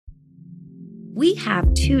We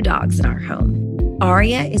have 2 dogs in our home.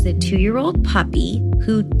 Aria is a 2-year-old puppy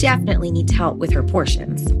who definitely needs help with her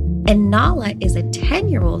portions. And Nala is a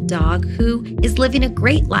 10-year-old dog who is living a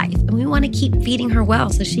great life, and we want to keep feeding her well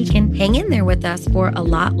so she can hang in there with us for a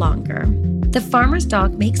lot longer. The Farmer's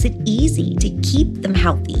Dog makes it easy to keep them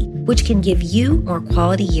healthy, which can give you more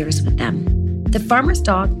quality years with them. The Farmer's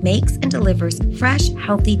Dog makes and delivers fresh,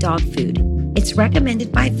 healthy dog food. It's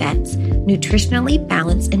recommended by vets, nutritionally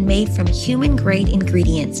balanced and made from human-grade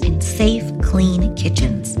ingredients in safe, clean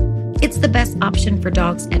kitchens. It's the best option for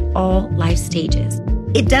dogs at all life stages.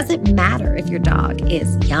 It doesn't matter if your dog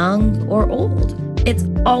is young or old. It's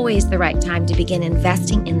always the right time to begin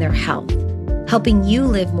investing in their health, helping you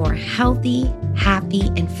live more healthy,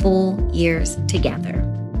 happy, and full years together.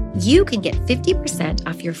 You can get 50%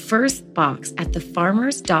 off your first box at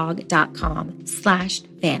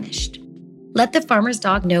thefarmersdog.com/vanished. Let the Farmer's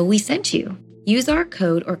Dog know we sent you. Use our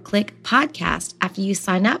code or click podcast after you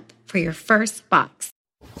sign up for your first box.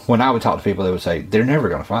 When I would talk to people, they would say they're never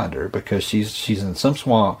going to find her because she's in some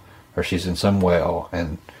swamp or she's in some well.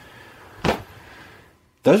 And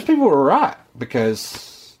those people were right,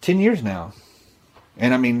 because 10 years now.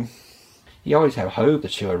 And I mean, you always have hope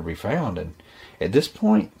that she'll ever be found. And at this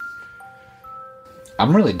point,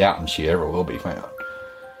 I'm really doubting she ever will be found.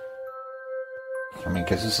 I mean,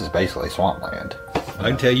 because this is basically swampland. I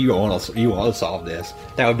can tell you want to solve this.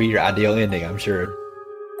 That would be your ideal ending, I'm sure.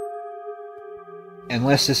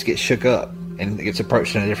 Unless this gets shook up and it gets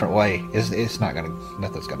approached in a different way, it's not gonna,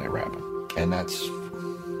 nothing's gonna ever happen. And that's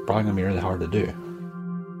probably gonna be really hard to do.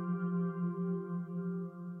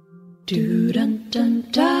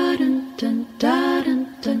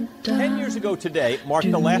 10 years ago today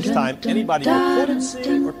marked the last time anybody reported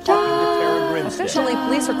seeing or talking to Tara Grinstead. Officially,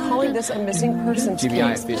 police are calling this a missing persons case.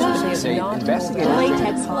 GBI officials say investigators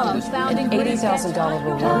latex gloves found in $80,000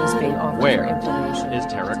 reward is being offered Where for information. is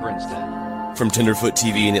Tara Grinstead? From Tenderfoot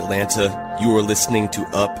TV in Atlanta, you are listening to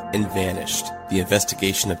Up and Vanished, the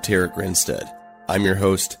investigation of Tara Grinstead. I'm your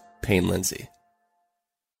host, Payne Lindsay.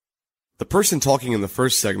 The person talking in the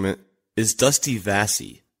first segment is Dusty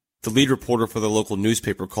Vassy, the lead reporter for the local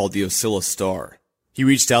newspaper called the Ocilla Star. He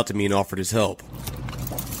reached out to me and offered his help.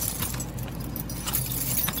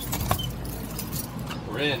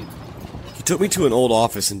 We're in. He took me to an old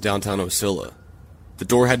office in downtown Ocilla. The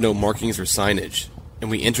door had no markings or signage,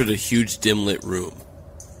 and we entered a huge dim-lit room.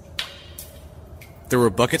 There were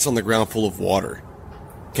buckets on the ground full of water,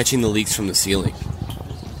 catching the leaks from the ceiling.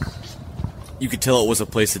 You could tell it was a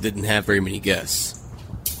place that didn't have very many guests.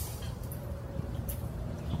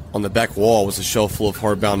 On the back wall was a shelf full of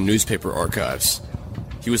hardbound newspaper archives.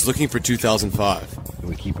 He was looking for 2005.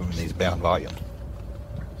 We keep them in these bound volumes.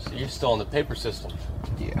 So you're still in the paper system.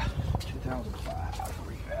 Yeah. 2005,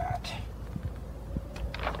 where you at?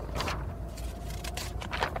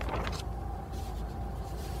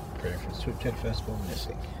 Breakfast Sweet Festival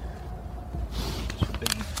missing. This would be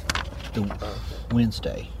the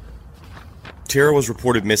Wednesday. Tara was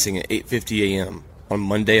reported missing at 8:50 a.m. on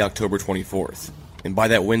Monday, October 24th. And by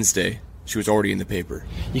that Wednesday, she was already in the paper.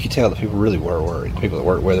 You could tell that people really were worried. People that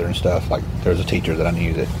worked with her and stuff. Like, there was a teacher that I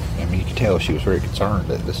knew that, I mean, you could tell she was very concerned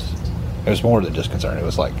that this, it was more than just concerned. It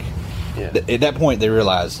was like, at that point, they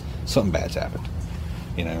realized something bad's happened.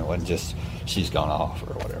 You know, it wasn't just, she's gone off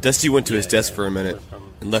or whatever. Dusty went to his desk for a minute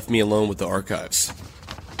and left me alone with the archives.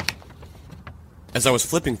 As I was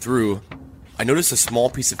flipping through, I noticed a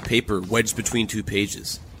small piece of paper wedged between 2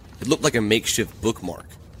 pages. It looked like a makeshift bookmark.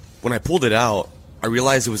 When I pulled it out, I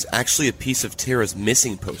realized it was actually a piece of Tara's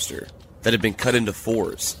missing poster that had been cut into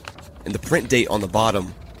 4s, and the print date on the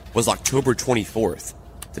bottom was October 24th,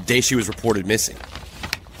 the day she was reported missing.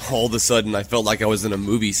 All of a sudden, I felt like I was in a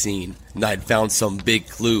movie scene, and I had found some big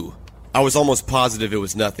clue. I was almost positive it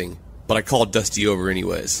was nothing, but I called Dusty over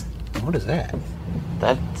anyways. What is that?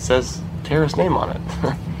 That says Tara's name on it.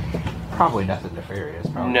 Probably nothing nefarious.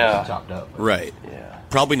 Probably No. just chopped up. Right. Yeah.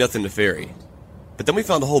 Probably nothing nefarious. But then we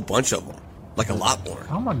found a whole bunch of them. Like a lot more.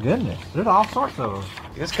 Oh my goodness. There's all sorts of them.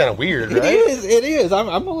 It's kind of weird, right? It is. I'm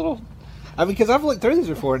a little, I mean, because I've looked through these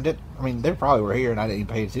before and they probably were here and I didn't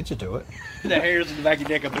even pay attention to it. The hairs in the back of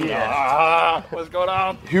your neck up there. What's going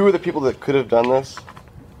on? Who were the people that could have done this?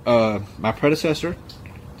 My predecessor,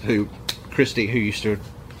 Christy, who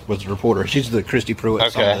was a reporter. She's the Christy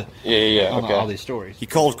Pruitt on all these stories. He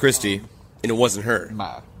called Christy, and it wasn't her.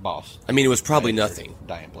 My boss. I mean, it was probably nothing.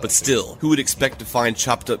 Diane Blake. But still, who would expect to find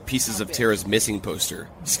chopped up pieces of Tara's missing poster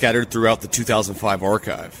scattered throughout the 2005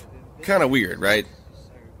 archive? Kind of weird, right?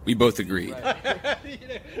 We both agreed.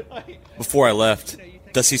 Before I left,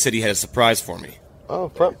 Dusty said he had a surprise for me. Oh,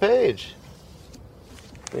 front page.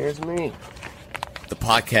 There's me. The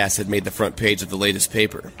podcast had made the front page of the latest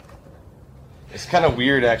paper. It's kind of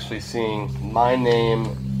weird actually seeing my name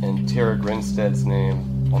and Tara Grinstead's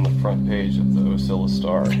name on the front page of the Ocilla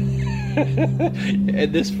Star.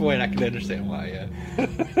 At this point, I can understand why, yeah.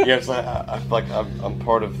 Yeah, it's like, I feel like I'm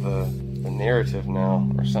part of the narrative now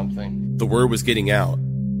or something. The word was getting out,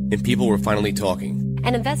 and people were finally talking.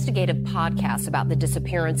 An investigative podcast about the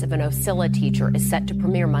disappearance of an Ocilla teacher is set to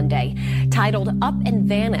premiere Monday. Titled Up and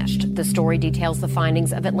Vanished, the story details the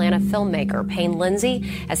findings of Atlanta filmmaker Payne Lindsay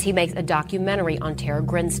as he makes a documentary on Tara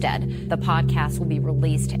Grinstead. The podcast will be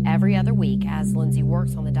released every other week as Lindsay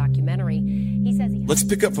works on the documentary. He says Let's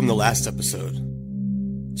pick up from the last episode.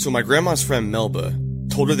 So my grandma's friend Melba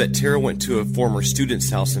told her that Tara went to a former student's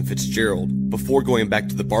house in Fitzgerald before going back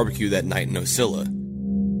to the barbecue that night in Ocilla.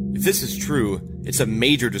 If this is true, it's a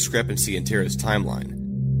major discrepancy in Tara's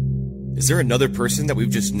timeline. Is there another person that we've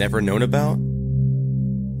just never known about?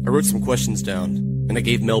 I wrote some questions down, and I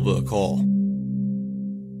gave Melba a call.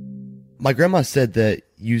 My grandma said that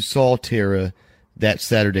you saw Tara that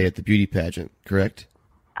Saturday at the beauty pageant, correct?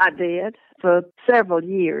 I did. For several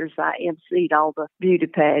years, I emceed all the beauty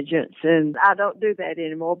pageants, and I don't do that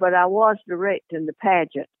anymore, but I was directing the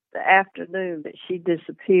pageant the afternoon that she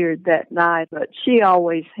disappeared that night. But she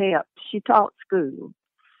always helped. She taught school,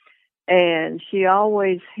 and she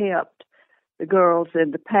always helped the girls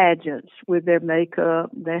in the pageants with their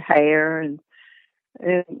makeup, their hair, and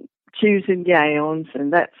choosing gowns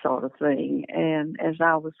and that sort of thing. And as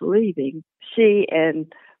I was leaving, she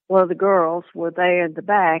and one of the girls were there in the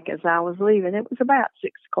back as I was leaving. It was about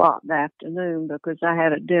 6 o'clock in the afternoon because I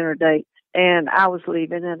had a dinner date. And I was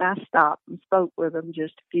leaving, and I stopped and spoke with them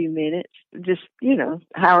just a few minutes. Just,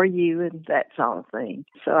 how are you and that sort of thing.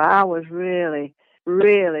 So I was really,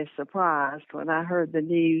 really surprised when I heard the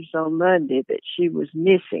news on Monday that she was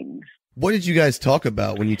missing. What did you guys talk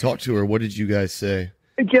about when you talked to her? What did you guys say?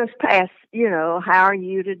 Just past, how are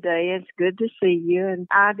you today? It's good to see you. And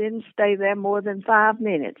I didn't stay there more than 5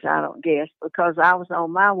 minutes, I don't guess, because I was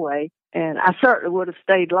on my way. And I certainly would have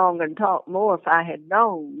stayed longer and talked more if I had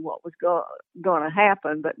known what was going to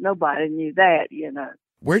happen, but nobody knew that,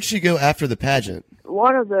 Where'd she go after the pageant?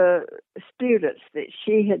 One of the students that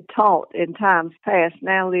she had taught in times past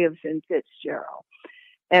now lives in Fitzgerald.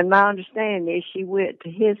 And my understanding is she went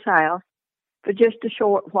to his house for just a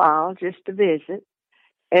short while, just to visit,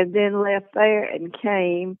 and then left there and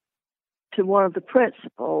came to one of the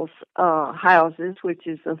principal's houses, which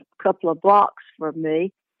is a couple of blocks from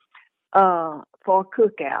me, for a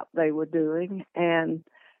cookout they were doing. And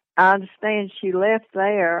I understand she left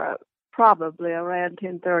there probably around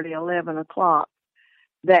 10:30, 11 o'clock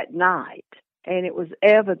that night. And it was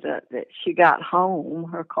evident that she got home.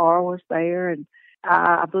 Her car was there, and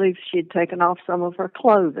I believe she had taken off some of her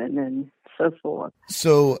clothing and so forth.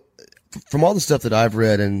 So from all the stuff that I've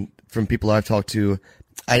read and from people I've talked to,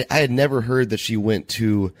 I had never heard that she went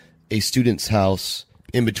to a student's house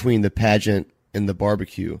in between the pageant and the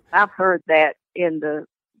barbecue. I've heard that in the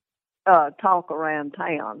talk around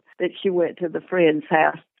town, that she went to the friend's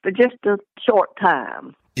house for just a short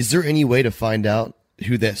time. Is there any way to find out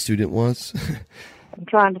who that student was? I'm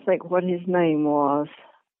trying to think what his name was.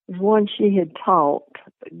 It was one she had taught.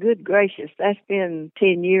 Good gracious, that's been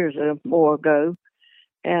 10 years or more ago.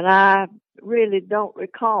 And I really don't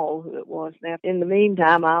recall who it was now. In the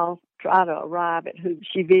meantime, I'll try to arrive at who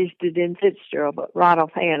she visited in Fitzgerald, but right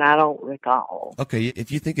offhand, I don't recall. Okay,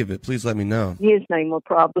 if you think of it, please let me know. His name will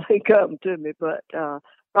probably come to me, but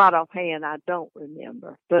right offhand, I don't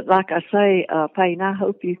remember. But like I say, Payne, I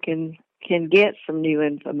hope you can get some new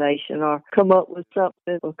information or come up with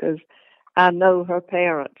something, because I know her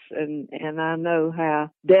parents, and I know how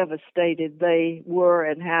devastated they were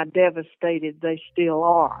and how devastated they still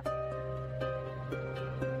are.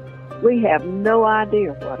 We have no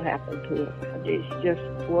idea what happened to her. It's just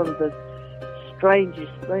one of the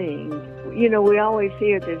strangest things. We always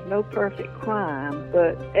hear there's no perfect crime,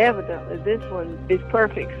 but evidently this one is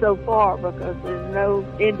perfect so far because there's no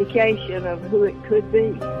indication of who it could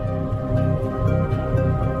be.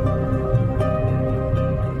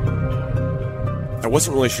 I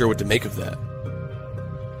wasn't really sure what to make of that.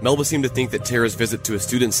 Melba seemed to think that Tara's visit to a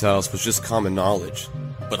student's house was just common knowledge,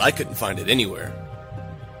 but I couldn't find it anywhere.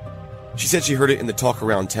 She said she heard it in the talk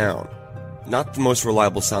around town, not the most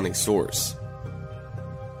reliable sounding source.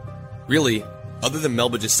 Really, other than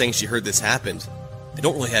Melba just saying she heard this happened, I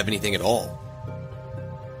don't really have anything at all.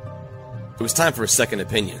 It was time for a second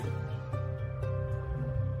opinion.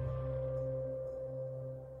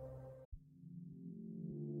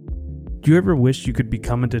 Do you ever wish you could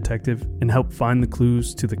become a detective and help find the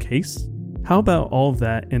clues to the case? How about all of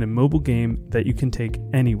that in a mobile game that you can take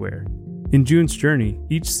anywhere? In June's journey,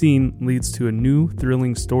 each scene leads to a new,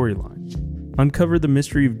 thrilling storyline. Uncover the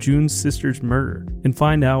mystery of June's sister's murder and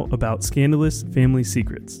find out about scandalous family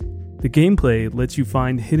secrets. The gameplay lets you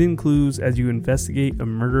find hidden clues as you investigate a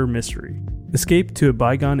murder mystery. Escape to a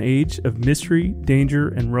bygone age of mystery, danger,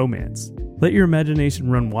 and romance. Let your imagination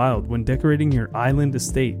run wild when decorating your island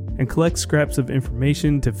estate and collect scraps of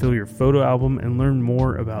information to fill your photo album and learn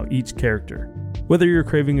more about each character. Whether you're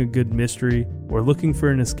craving a good mystery or looking for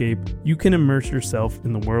an escape, you can immerse yourself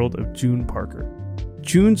in the world of June Parker.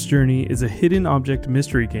 June's Journey is a hidden object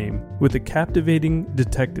mystery game with a captivating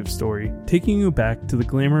detective story taking you back to the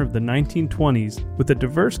glamour of the 1920s with a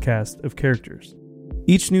diverse cast of characters.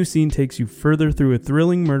 Each new scene takes you further through a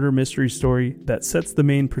thrilling murder mystery story that sets the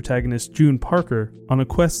main protagonist, June Parker, on a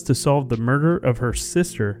quest to solve the murder of her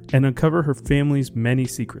sister and uncover her family's many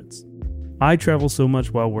secrets. I travel so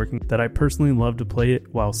much while working that I personally love to play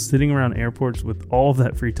it while sitting around airports with all of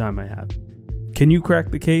that free time I have. Can you crack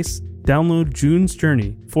the case? Download June's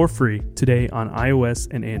Journey for free today on iOS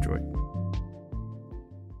and Android.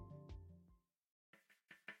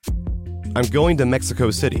 I'm going to Mexico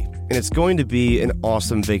City, and it's going to be an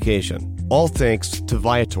awesome vacation. All thanks to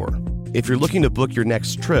Viator. If you're looking to book your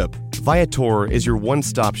next trip, Viator is your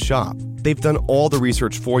one-stop shop. They've done all the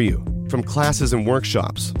research for you, from classes and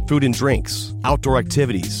workshops, food and drinks, outdoor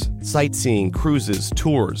activities, sightseeing, cruises,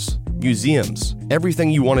 tours, museums.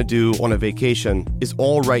 Everything you want to do on a vacation is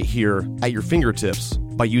all right here at your fingertips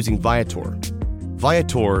by using Viator.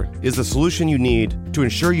 Viator is the solution you need to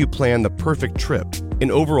ensure you plan the perfect trip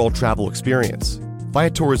and overall travel experience.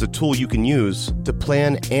 Viator is a tool you can use to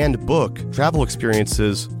plan and book travel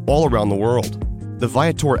experiences all around the world. The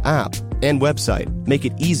Viator app and website make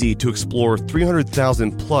it easy to explore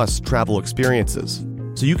 300,000 plus travel experiences,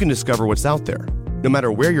 so you can discover what's out there, no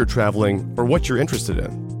matter where you're traveling or what you're interested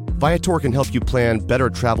in. Viator can help you plan better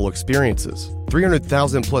travel experiences.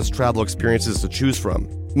 300,000 plus travel experiences to choose from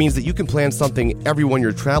means that you can plan something everyone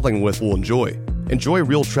you're traveling with will enjoy. Enjoy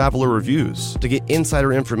real traveler reviews to get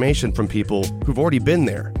insider information from people who've already been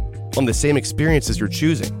there on the same experiences you're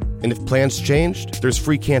choosing. And if plans changed, there's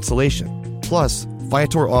free cancellation. Plus,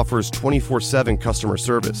 Viator offers 24/7 customer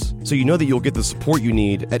service, so you know that you'll get the support you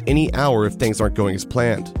need at any hour if things aren't going as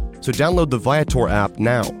planned. So download the Viator app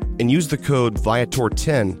now and use the code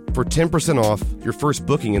Viator10 for 10% off your first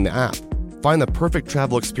booking in the app. Find the perfect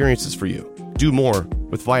travel experiences for you. Do more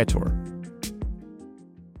with Viator.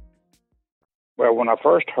 Well, when I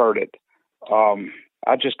first heard it,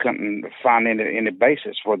 I just couldn't find any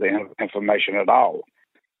basis for the information at all.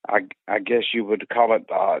 I guess you would call it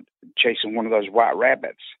chasing one of those white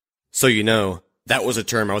rabbits. So you know, that was a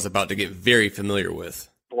term I was about to get very familiar with.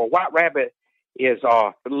 Well, white rabbit is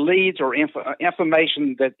leads or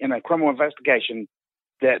information that in a criminal investigation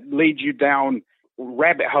that leads you down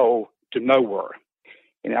rabbit hole to nowhere.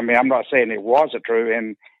 And I mean, I'm not saying it wasn't true,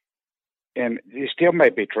 and it still may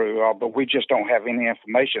be true, but we just don't have any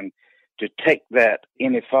information to take that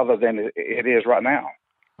any further than it is right now.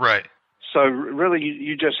 Right. So really,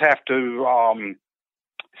 you just have to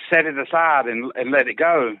set it aside and let it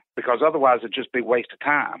go, because otherwise it'd just be a waste of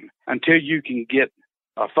time. Until you can get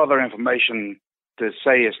further information to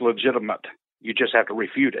say it's legitimate, you just have to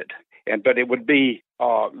refute it. But it would be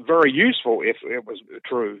very useful if it was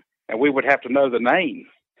true, and we would have to know the name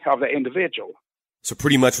of the individual. So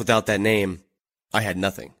pretty much without that name, I had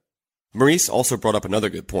nothing. Maurice also brought up another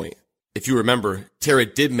good point. If you remember, Tara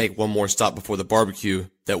did make one more stop before the barbecue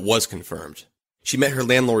that was confirmed. She met her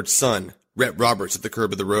landlord's son, Rhett Roberts, at the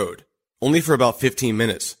curb of the road, only for about 15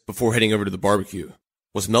 minutes before heading over to the barbecue.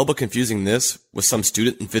 Was Melba confusing this with some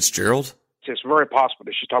student in Fitzgerald? It's very possible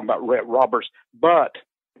that she's talking about Rhett Roberts, but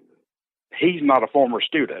he's not a former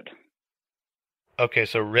student. Okay,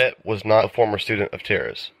 so Rhett was not a former student of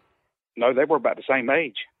Tara's. No, they were about the same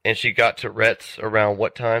age. And she got to Rhett's around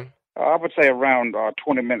what time? I would say around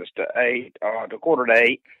 20 minutes to 8, to quarter to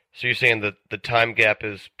 8. So you're saying that the time gap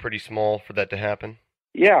is pretty small for that to happen?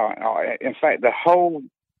 Yeah. In fact, the whole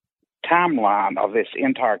timeline of this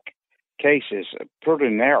entire case is pretty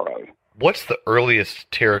narrow. What's the earliest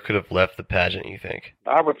Tara could have left the pageant, you think?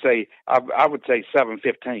 I would say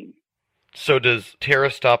 7:15. So does Tara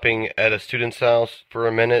stopping at a student's house for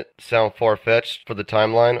a minute sound far-fetched for the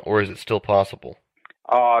timeline, or is it still possible?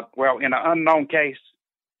 Well, in an unknown case,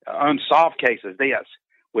 unsolved case as this,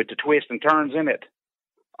 with the twists and turns in it,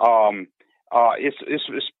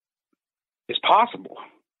 it's possible.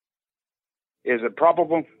 Is it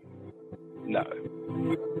probable? No.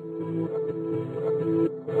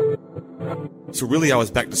 So really I was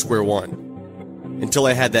back to square one. Until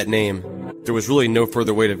I had that name, there was really no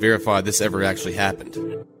further way to verify this ever actually happened.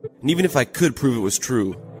 And even if I could prove it was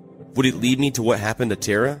true, Would it lead me to what happened to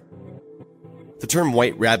Tara? The term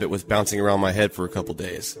white rabbit was bouncing around my head for a couple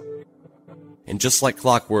days. And just like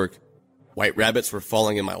clockwork, white rabbits were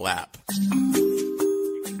falling in my lap.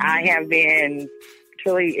 I have been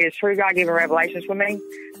it's true God-given revelations for me.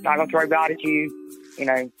 I'm not going to throw God at you,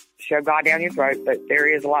 shove God down your throat, but there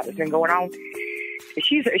is a lot that's been going on.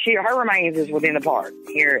 Her remains is within the park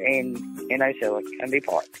here in Ocilla, Cumbee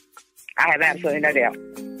Park. I have absolutely no doubt.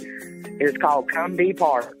 It's called Cumbee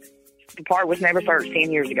Park. The park was never searched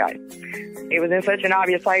 10 years ago. It was in such an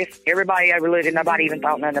obvious place, everybody overlooked it, nobody even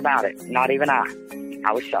thought nothing about it. Not even I.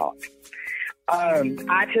 I was shocked.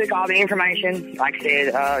 I took all the information, like I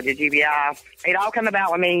said, the GBI. It all came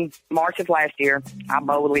about with me March of last year. I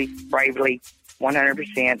boldly, bravely,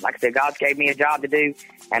 100%. Like I said, God's gave me a job to do,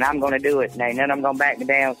 and I'm going to do it. And ain't none of them going to back me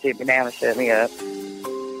down, sit me down, and shut me up.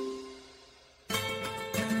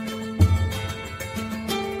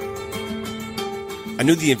 I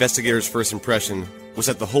knew the investigator's first impression was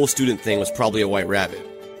that the whole student thing was probably a white rabbit.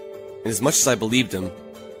 And as much as I believed him,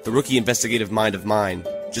 the rookie investigative mind of mine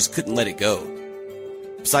just couldn't let it go.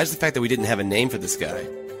 Besides the fact that we didn't have a name for this guy,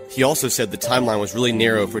 he also said the timeline was really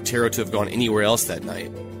narrow for Tara to have gone anywhere else that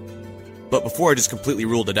night. But before I just completely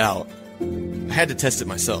ruled it out, I had to test it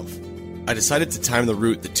myself. I decided to time the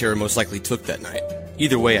route that Tara most likely took that night.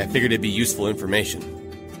 Either way, I figured it'd be useful information.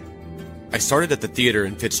 I started at the theater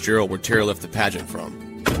in Fitzgerald where Tara left the pageant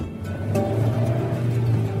from.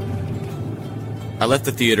 I left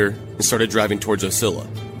the theater and started driving towards Ocilla.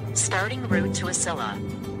 Starting route to Ocilla.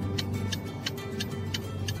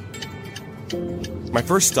 My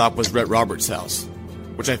first stop was Rhett Roberts' house,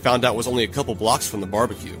 which I found out was only a couple blocks from the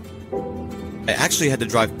barbecue. I actually had to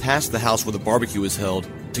drive past the house where the barbecue was held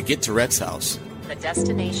to get to Rhett's house. The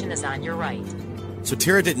destination is on your right. So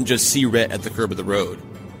Tara didn't just see Rhett at the curb of the road.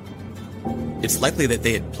 It's likely that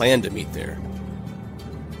they had planned to meet there.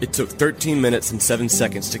 It took 13 minutes and 7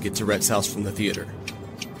 seconds to get to Rhett's house from the theater.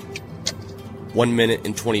 1 minute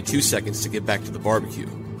and 22 seconds to get back to the barbecue.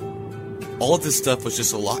 All of this stuff was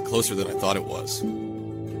just a lot closer than I thought it was.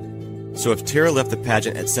 So if Tara left the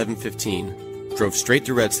pageant at 7:15, drove straight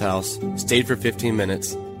to Rhett's house, stayed for 15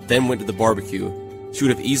 minutes, then went to the barbecue, she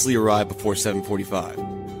would have easily arrived before 7:45.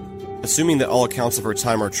 Assuming that all accounts of her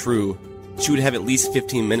time are true, she would have at least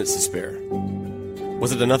 15 minutes to spare.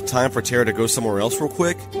 Was it enough time for Tara to go somewhere else real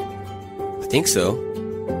quick? I think so.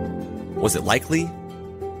 Was it likely?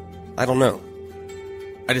 I don't know.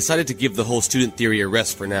 I decided to give the whole student theory a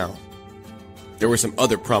rest for now. There were some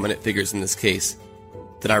other prominent figures in this case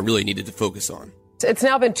that I really needed to focus on. It's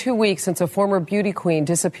now been 2 weeks since a former beauty queen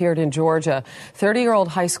disappeared in Georgia. 30-year-old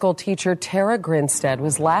high school teacher Tara Grinstead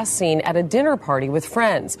was last seen at a dinner party with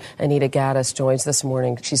friends. Anita Gaddis joins this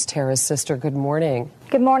morning. She's Tara's sister. Good morning.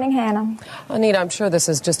 Good morning, Hannah. Anita, I'm sure this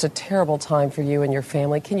is just a terrible time for you and your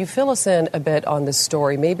family. Can you fill us in a bit on this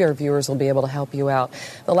story? Maybe our viewers will be able to help you out.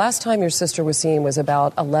 The last time your sister was seen was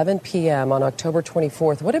about 11 p.m. on October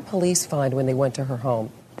 24th. What did police find when they went to her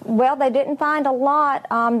home? Well, they didn't find a lot.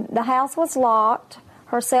 The house was locked.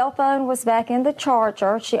 Her cell phone was back in the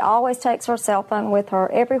charger. She always takes her cell phone with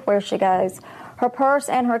her everywhere she goes. Her purse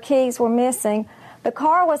and her keys were missing. The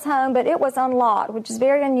car was home, but it was unlocked, which is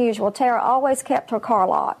very unusual. Tara always kept her car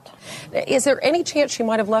locked. Is there any chance she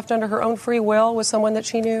might have left under her own free will with someone that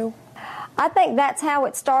she knew? I think that's how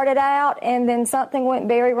it started out, and then something went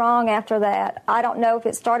very wrong after that. I don't know if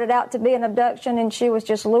it started out to be an abduction and she was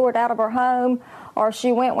just lured out of her home, or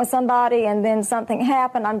she went with somebody and then something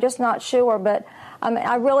happened. I'm just not sure, but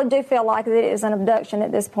I really do feel like it is an abduction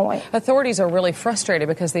at this point. Authorities are really frustrated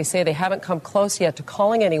because they say they haven't come close yet to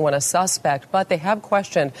calling anyone a suspect, but they have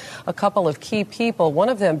questioned a couple of key people, one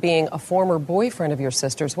of them being a former boyfriend of your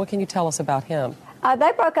sister's. What can you tell us about him?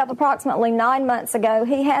 They broke up approximately 9 months ago.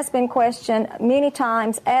 He has been questioned many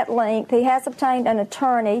times at length. He has obtained an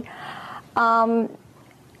attorney.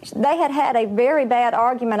 They had a very bad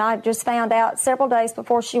argument, I just found out several days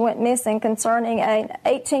before she went missing, concerning an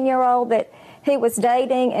 18-year-old that he was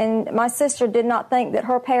dating, and my sister did not think that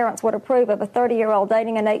her parents would approve of a 30-year-old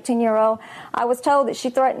dating an 18-year-old. I was told that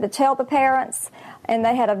she threatened to tell the parents, and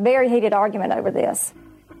they had a very heated argument over this.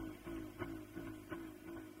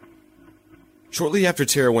 Shortly after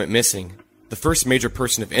Tara went missing, the first major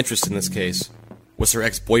person of interest in this case was her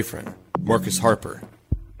ex-boyfriend, Marcus Harper.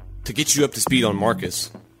 To get you up to speed on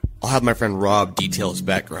Marcus, I'll have my friend Rob detail his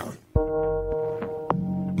background.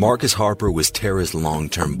 Marcus Harper was Tara's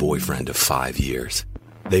long-term boyfriend of 5 years.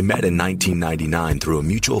 They met in 1999 through a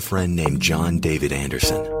mutual friend named John David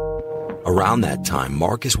Anderson. Around that time,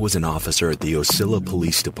 Marcus was an officer at the Ocilla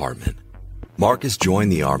Police Department. Marcus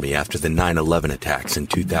joined the Army after the 9/11 attacks in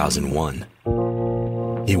 2001.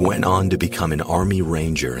 He went on to become an Army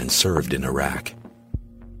Ranger and served in Iraq.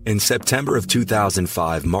 In September of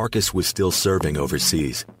 2005, Marcus was still serving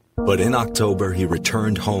overseas, but in October he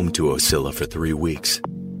returned home to Ocilla for 3 weeks.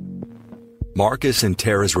 Marcus and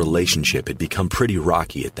Tara's relationship had become pretty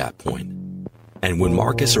rocky at that point, and when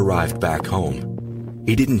Marcus arrived back home,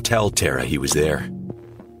 he didn't tell Tara he was there.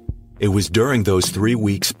 It was during those 3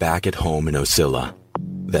 weeks back at home in Ocilla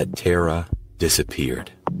that Tara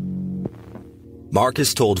disappeared.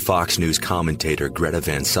 Marcus told Fox News commentator Greta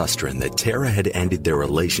Van Susteren that Tara had ended their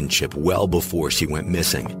relationship well before she went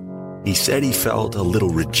missing. He said he felt a little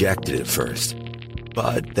rejected at first,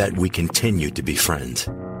 but that we continued to be friends.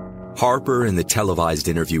 Harper, in the televised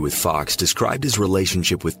interview with Fox, described his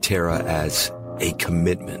relationship with Tara as a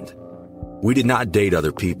commitment. "We did not date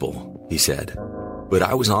other people," he said, "but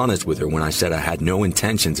I was honest with her when I said I had no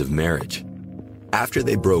intentions of marriage." After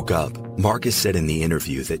they broke up, Marcus said in the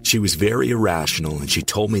interview that she was very irrational and she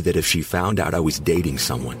told me that if she found out I was dating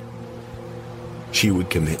someone, she would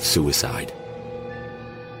commit suicide.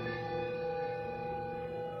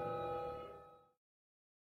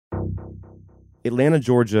 Atlanta,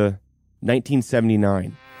 Georgia,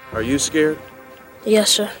 1979. Are you scared? Yes,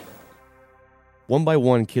 sir. One by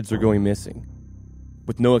one, kids are going missing,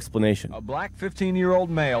 with no explanation. A black 15-year-old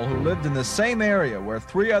male who lived in the same area where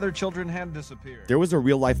 3 other children had disappeared. There was a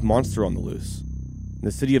real-life monster on the loose.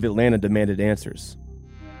 The city of Atlanta demanded answers.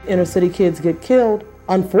 Inner city kids get killed.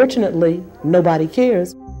 Unfortunately, nobody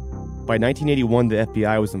cares. By 1981, the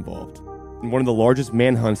FBI was involved in one of the largest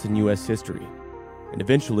manhunts in U.S. history, and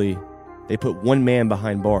eventually, they put one man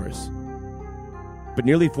behind bars. But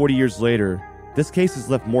nearly 40 years later, this case has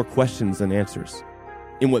left more questions than answers,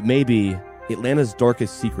 in what may be Atlanta's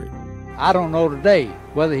darkest secret. I don't know today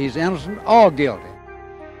whether he's innocent or guilty.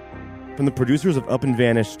 From the producers of Up and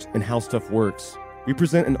Vanished and How Stuff Works, we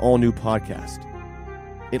present an all-new podcast,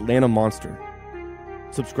 Atlanta Monster.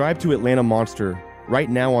 Subscribe to Atlanta Monster right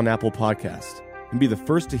now on Apple Podcasts and be the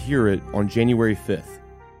first to hear it on January 5th.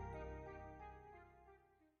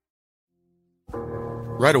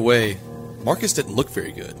 Right away, Marcus didn't look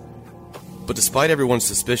very good. But despite everyone's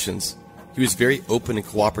suspicions, he was very open and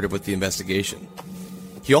cooperative with the investigation.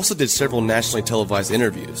 He also did several nationally televised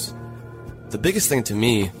interviews. The biggest thing to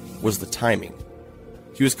me was the timing.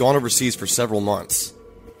 He was gone overseas for several months,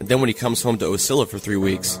 and then when he comes home to Ocilla for 3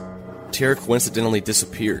 weeks, Tara coincidentally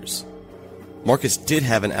disappears. Marcus did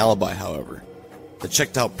have an alibi, however, that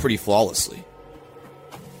checked out pretty flawlessly.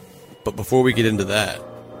 But before we get into that,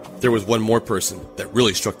 there was one more person that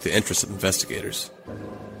really struck the interest of investigators.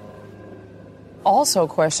 Also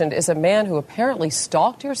questioned is a man who apparently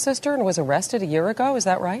stalked your sister and was arrested a year ago. Is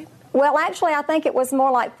that right? Well, actually, I think it was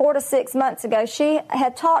more like 4 to 6 months ago. She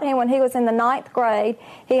had taught him when he was in the 9th grade.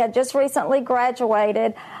 He had just recently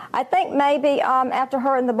graduated. I think maybe after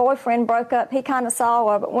her and the boyfriend broke up, he kind of saw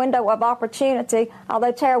a window of opportunity,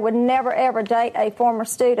 although Tara would never, ever date a former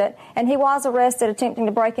student. And he was arrested attempting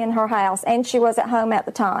to break in her house, and she was at home at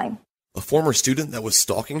the time. A former student that was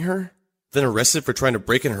stalking her? Then arrested for trying to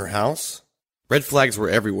break in her house? Red flags were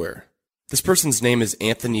everywhere. This person's name is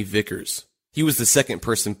Anthony Vickers. He was the second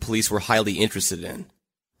person police were highly interested in.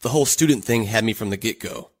 The whole student thing had me from the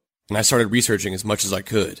get-go, and I started researching as much as I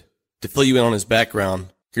could. To fill you in on his background,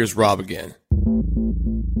 here's Rob again.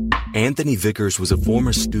 Anthony Vickers was a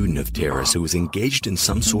former student of Tara's who was engaged in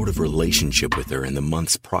some sort of relationship with her in the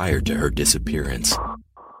months prior to her disappearance.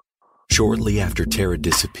 Shortly after Tara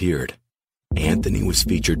disappeared, Anthony was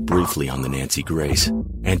featured briefly on the Nancy Grace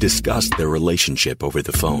and discussed their relationship over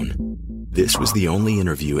the phone. This was the only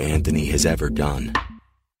interview Anthony has ever done.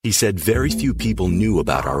 He said very few people knew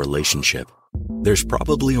about our relationship. There's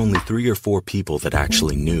probably only 3 or 4 people that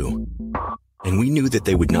actually knew. And we knew that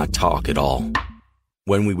they would not talk at all.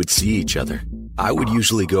 When we would see each other, I would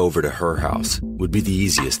usually go over to her house, would be the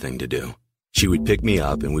easiest thing to do. She would pick me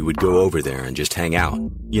up and we would go over there and just hang out,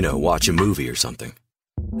 watch a movie or something.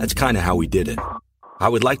 That's kind of how we did it. I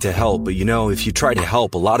would like to help, but if you try to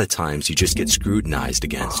help, a lot of times you just get scrutinized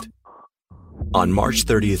against. On March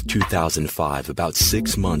 30th, 2005, about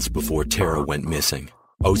 6 months before Tara went missing,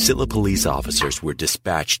 Ocilla police officers were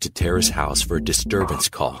dispatched to Tara's house for a disturbance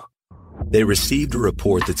call. They received a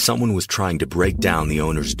report that someone was trying to break down the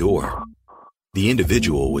owner's door. The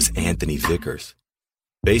individual was Anthony Vickers.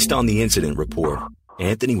 Based on the incident report,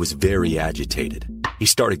 Anthony was very agitated. He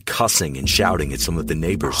started cussing and shouting at some of the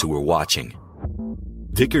neighbors who were watching.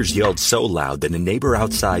 Vickers yelled so loud that a neighbor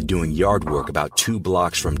outside doing yard work about 2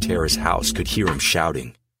 blocks from Tara's house could hear him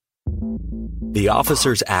shouting. The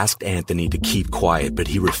officers asked Anthony to keep quiet, but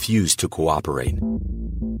he refused to cooperate.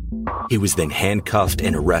 He was then handcuffed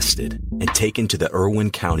and arrested and taken to the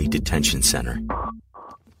Irwin County Detention Center.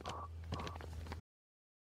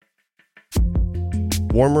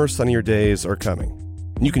 warmer, sunnier days are coming,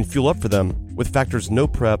 and you can fuel up for them with Factor's no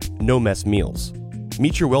prep, no mess meals.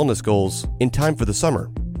 Meet your wellness goals in time for the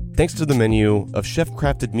summer, thanks to the menu of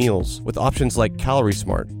chef-crafted meals with options like Calorie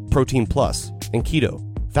Smart, Protein Plus, and Keto.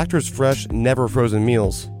 Factor's fresh, never frozen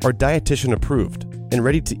meals are dietitian approved and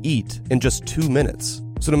ready to eat in just 2 minutes.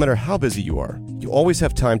 So no matter how busy you are, you always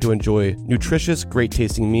have time to enjoy nutritious, great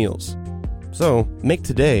tasting meals. So make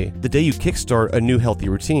today the day you kickstart a new healthy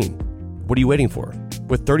routine. What are you waiting for?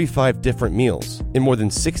 With 35 different meals and more than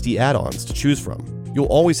 60 add-ons to choose from, you'll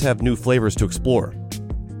always have new flavors to explore.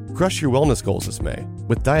 Crush your wellness goals this May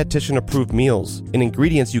with dietitian-approved meals and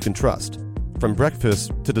ingredients you can trust. From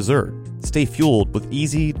breakfast to dessert, stay fueled with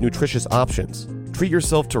easy, nutritious options. Treat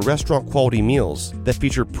yourself to restaurant-quality meals that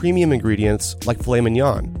feature premium ingredients like filet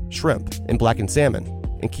mignon, shrimp, and blackened salmon,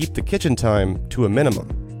 and keep the kitchen time to a minimum.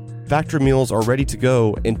 Factor meals are ready to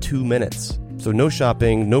go in 2 minutes, so no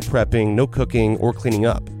shopping, no prepping, no cooking, or cleaning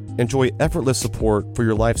up. Enjoy effortless support for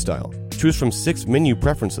your lifestyle. Choose from 6 menu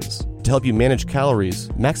preferences to help you manage calories,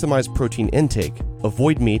 maximize protein intake,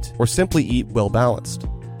 avoid meat, or simply eat well-balanced.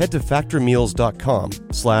 Head to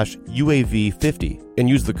factormeals.com/UAV50 and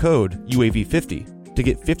use the code UAV50 to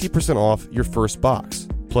get 50% off your first box,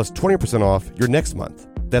 plus 20% off your next month.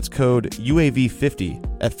 That's code UAV50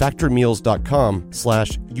 at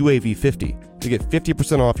factormeals.com/UAV50 to get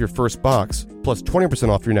 50% off your first box, plus 20%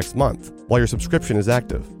 off your next month while your subscription is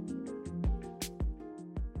active.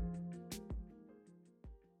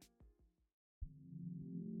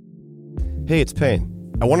 Hey, it's Payne.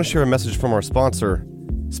 I want to share a message from our sponsor,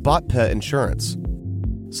 Spot Pet Insurance.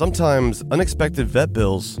 Sometimes unexpected vet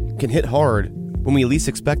bills can hit hard when we least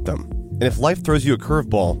expect them. And if life throws you a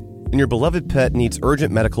curveball and your beloved pet needs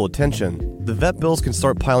urgent medical attention, the vet bills can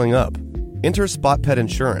start piling up. Enter Spot Pet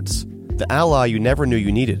Insurance, the ally you never knew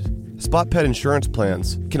you needed. Spot Pet Insurance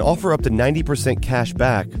plans can offer up to 90% cash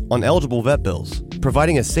back on eligible vet bills,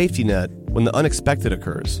 providing a safety net when the unexpected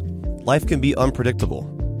occurs. Life can be unpredictable,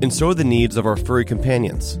 and so are the needs of our furry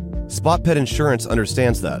companions. Spot Pet Insurance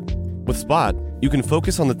understands that. With Spot, you can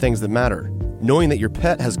focus on the things that matter, knowing that your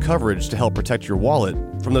pet has coverage to help protect your wallet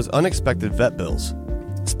from those unexpected vet bills.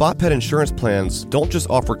 Spot Pet Insurance plans don't just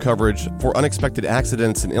offer coverage for unexpected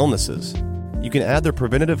accidents and illnesses. You can add their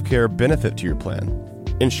preventative care benefit to your plan,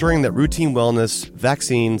 ensuring that routine wellness,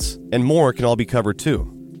 vaccines, and more can all be covered too.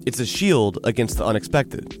 It's a shield against the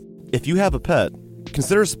unexpected. If you have a pet,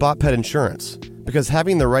 consider Spot Pet Insurance, because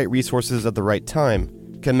having the right resources at the right time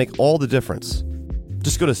can make all the difference.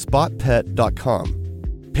 Just go to spotpet.com.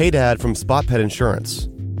 Paid ad from Spot Pet Insurance.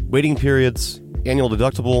 Waiting periods, annual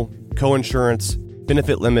deductible, co-insurance,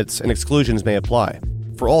 benefit limits, and exclusions may apply.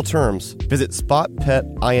 For all terms, visit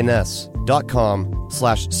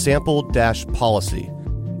spotpetins.com/sample-policy.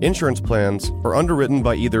 Insurance plans are underwritten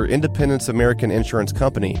by either Independence American Insurance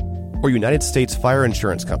Company or United States Fire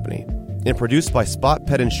Insurance Company and produced by Spot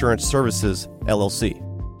Pet Insurance Services, LLC.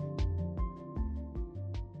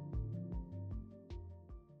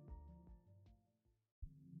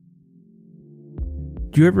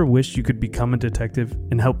 Do you ever wish you could become a detective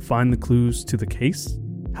and help find the clues to the case?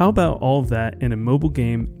 How about all of that in a mobile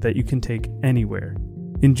game that you can take anywhere?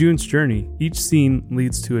 In June's Journey, each scene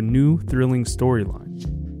leads to a new, thrilling storyline.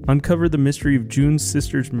 Uncover the mystery of June's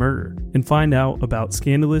sister's murder and find out about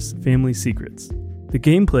scandalous family secrets. The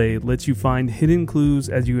gameplay lets you find hidden clues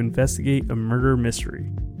as you investigate a murder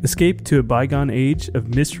mystery. Escape to a bygone age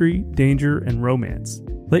of mystery, danger, and romance.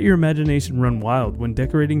 Let your imagination run wild when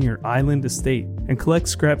decorating your island estate and collect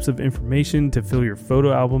scraps of information to fill your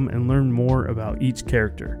photo album and learn more about each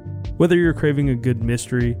character. Whether you're craving a good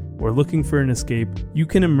mystery or looking for an escape, you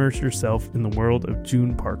can immerse yourself in the world of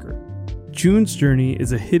June Parker. June's Journey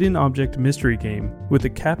is a hidden object mystery game with a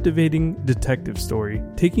captivating detective story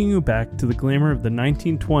taking you back to the glamour of the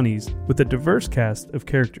 1920s with a diverse cast of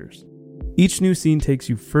characters. Each new scene takes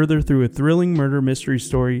you further through a thrilling murder mystery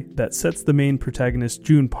story that sets the main protagonist,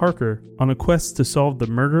 June Parker, on a quest to solve the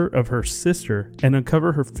murder of her sister and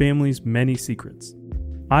uncover her family's many secrets.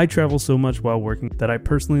 I travel so much while working that I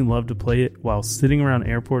personally love to play it while sitting around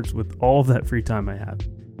airports with all of that free time I have.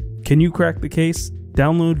 Can you crack the case?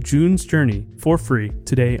 Download June's Journey for free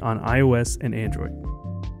today on iOS and Android.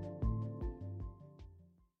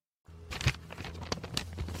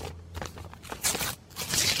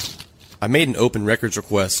 I made an open records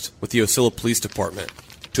request with the Ocilla Police Department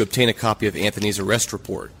to obtain a copy of Anthony's arrest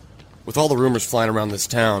report. With all the rumors flying around this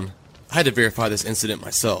town, I had to verify this incident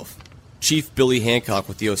myself. Chief Billy Hancock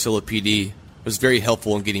with the Ocilla PD was very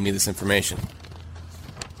helpful in getting me this information.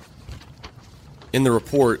 In the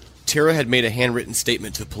report, Tara had made a handwritten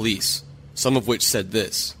statement to police, some of which said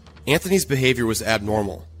this: Anthony's behavior was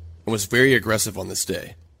abnormal. and was very aggressive on this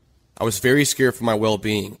day. I was very scared for my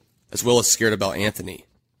well-being, as well as scared about Anthony.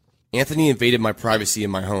 Anthony invaded my privacy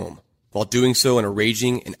in my home, while doing so in a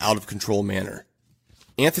raging and out-of-control manner.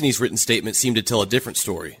 Anthony's written statement seemed to tell a different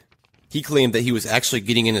story. He claimed that he was actually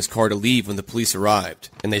getting in his car to leave when the police arrived,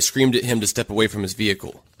 and they screamed at him to step away from his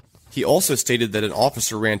vehicle. He also stated that an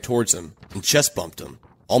officer ran towards him and chest bumped him,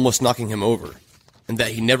 almost knocking him over, and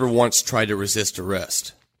that he never once tried to resist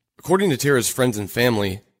arrest. According to Tara's friends and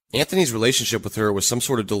family, Anthony's relationship with her was some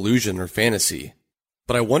sort of delusion or fantasy,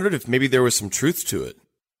 but I wondered if maybe there was some truth to it.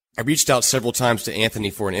 I reached out several times to Anthony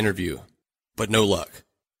for an interview, but no luck.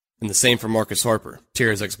 And the same for Marcus Harper,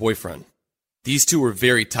 Tara's ex-boyfriend. These two were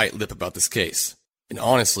very tight-lipped about this case, and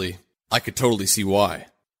honestly, I could totally see why.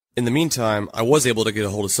 In the meantime, I was able to get a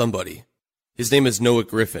hold of somebody. His name is Noah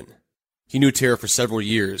Griffin. He knew Tara for several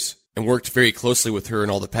years, and worked very closely with her in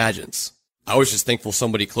all the pageants. I was just thankful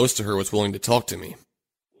somebody close to her was willing to talk to me.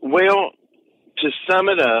 Well, to sum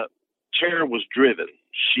it up, Tara was driven.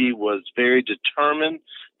 She was very determined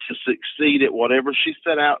to succeed at whatever she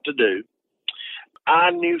set out to do.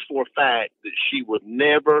 I knew for a fact that she would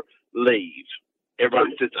never leave.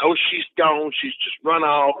 Everybody says, oh, she's gone, she's just run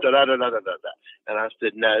off, da-da-da-da-da-da. And I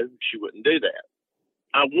said, no, she wouldn't do that.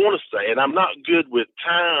 I want to say, and I'm not good with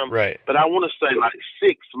time, right, but I want to say like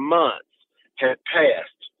 6 months had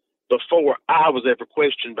passed before I was ever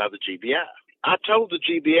questioned by the GBI. I told the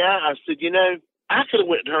GBI, I said, you know, I could have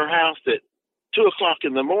went to her house at 2 o'clock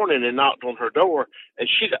in the morning and knocked on her door, and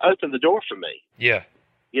she'd have opened the door for me. Yeah.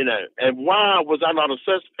 You know, and why was I not a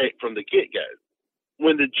suspect from the get-go?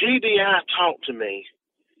 When the GBI talked to me,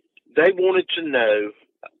 they wanted to know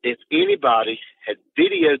if anybody had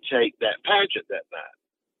videotaped that pageant that night.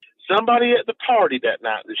 Somebody at the party that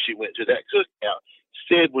night that she went to, that cookout,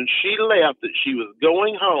 said when she left that she was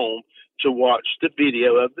going home to watch the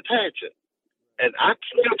video of the pageant. And I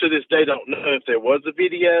still to this day don't know if there was a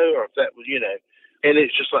video or if that was, you know. And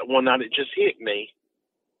it's just like one night it just hit me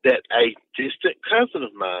that a distant cousin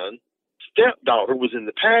of mine, stepdaughter, was in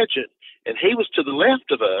the pageant, and he was to the left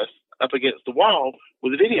of us up against the wall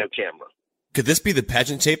with a video camera. Could this be the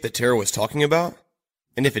pageant tape that Tara was talking about?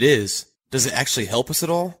 And if it is, does it actually help us at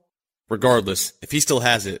all? Regardless, if he still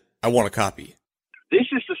has it, I want a copy. This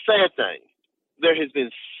is the sad thing. There has been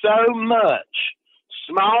so much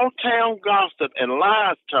small-town gossip and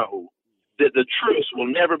lies told that the truth will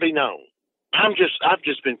never be known. I've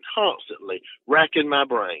just been constantly racking my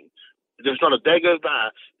brain. There's not a day goes by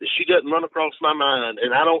that she doesn't run across my mind,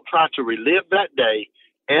 and I don't try to relive that day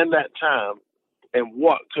and that time and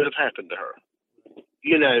what could have happened to her.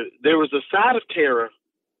 You know, there was a side of Tara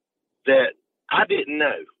that I didn't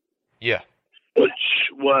know. Yeah. Which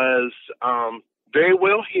was very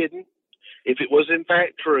well hidden. If it was in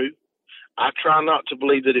fact true, I try not to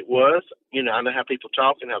believe that it was. You know, I know how people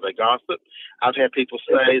talk and how they gossip. I've had people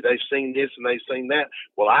say they've seen this and they've seen that.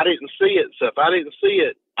 Well, I didn't see it, so if I didn't see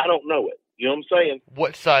it, I don't know it. You know what I'm saying?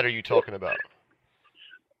 What side are you talking about?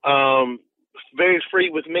 Very free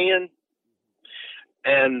with men.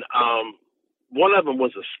 And one of them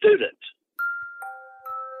was a student.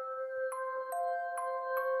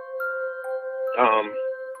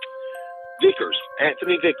 Vickers,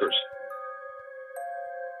 Anthony Vickers.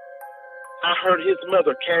 I heard his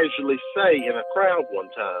mother casually say in a crowd one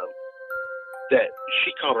time that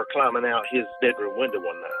she caught her climbing out his bedroom window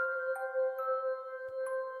one night.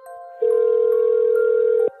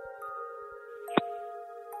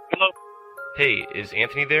 Hello? Hey, is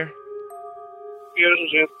Anthony there? Yeah, this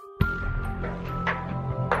is him.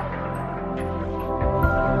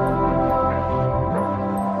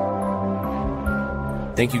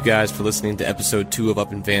 Thank you guys for listening to episode 2 of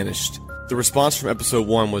Up and Vanished. The response from episode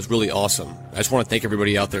 1 was really awesome. I just want to thank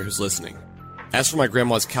everybody out there who's listening. As for my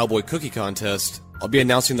grandma's cowboy cookie contest, I'll be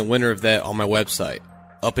announcing the winner of that on my website,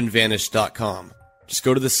 upandvanished.com. Just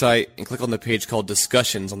go to the site and click on the page called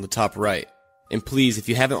Discussions on the top right. And please, if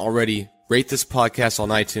you haven't already, rate this podcast on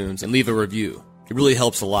iTunes and leave a review. It really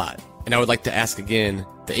helps a lot. And I would like to ask again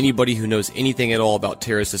that anybody who knows anything at all about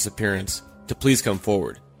Tara's disappearance to please come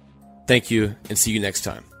forward. Thank you, and see you next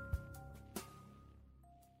time.